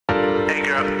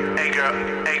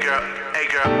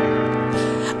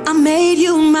I made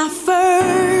you my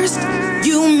first,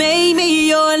 you made me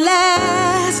your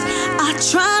last. I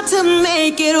tried to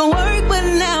make it work, but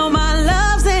now my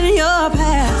love's in your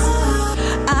past.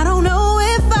 I don't know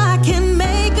if I can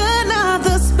make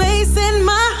another space in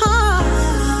my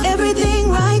heart. Everything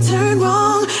right turned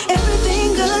wrong,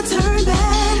 everything good turned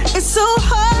bad. It's so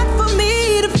hard for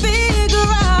me to figure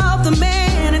out the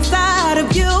man inside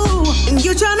of you. And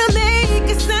you're trying to make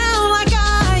it sound like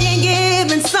I ain't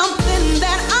giving something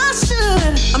that I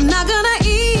should. I'm not gonna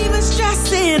even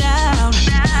stress it out.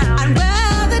 I'd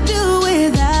rather do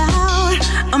without.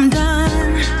 I'm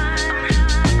done.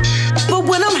 But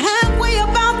when I'm halfway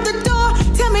about the door,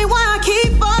 tell me why I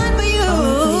keep falling for you.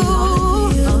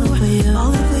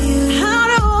 How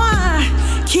do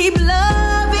I keep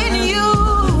loving you?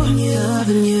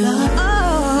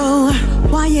 Oh,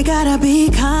 why you gotta be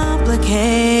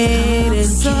complicated?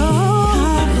 So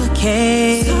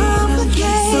complicated. So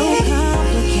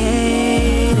complicated.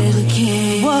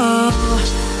 Whoa,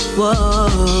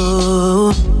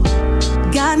 whoa.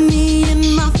 Got me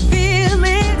in my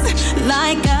feelings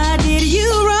like I did you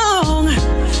wrong.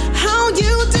 How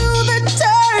you do the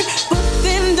dirt, but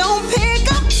then don't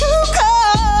pick up to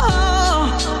call.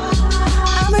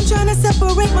 I've been trying to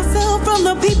separate myself from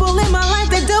the people in my life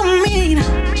that don't mean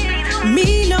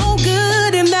me no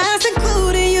good, and that's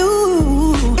including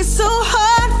you. It's so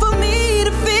hard for me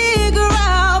to figure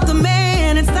out the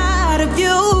man inside of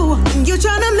you. And you're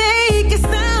trying to make it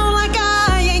sound like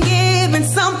I ain't giving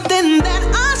something that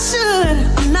I should.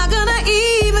 I'm not gonna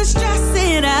even stress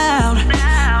it out.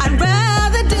 I'd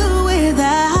rather do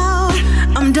without.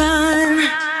 I'm done.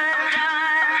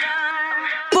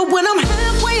 But when I'm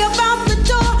halfway about the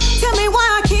door, tell me why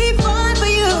I keep falling for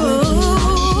you.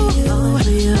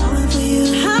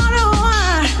 How do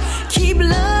I keep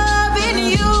loving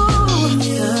you?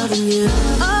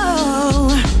 Oh,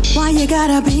 why you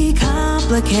gotta be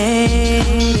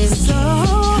complicated? So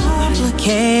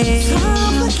complicated. So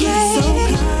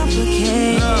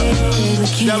complicated.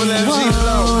 Double MG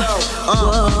flow.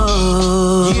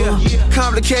 Yeah,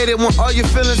 complicated when all your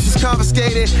feelings is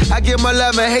confiscated. I give my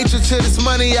love and hatred to this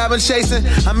money I've been chasing.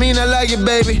 I mean, I love you,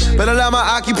 baby, but I love my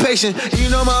occupation. You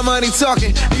know my money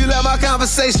talking, you love my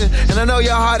conversation. And I know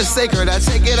your heart is sacred. I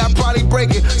take it, I probably break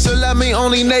it. So love me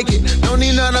only naked, don't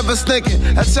need none of us thinking.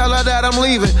 I tell her that I'm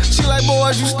leaving. She like,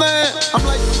 boys, you staying? I'm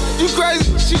like, you crazy?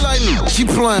 She like, no, keep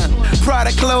playing.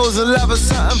 Product clothes and love is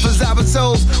something for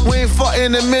Zapatos. We ain't fought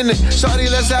in a minute. Shawty,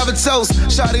 let's have a toast.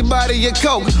 Shawty body your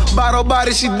coke, bottle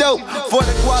body she dope. For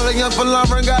the quality and for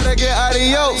lumbering, gotta get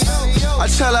adios. I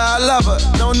tell her I love her,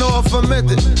 don't know if I meant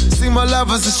it. See my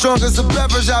love is as strong as a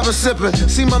beverage I've been sipping.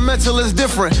 See my mental is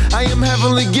different, I am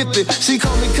heavenly gifted. She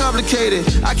call me complicated,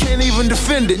 I can't even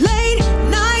defend it. Late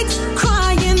nights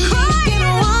crying, thinking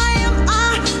why am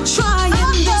I trying?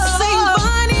 This ain't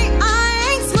funny, I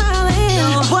ain't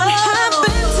smiling. What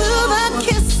happened to the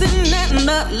kissing and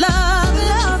the love?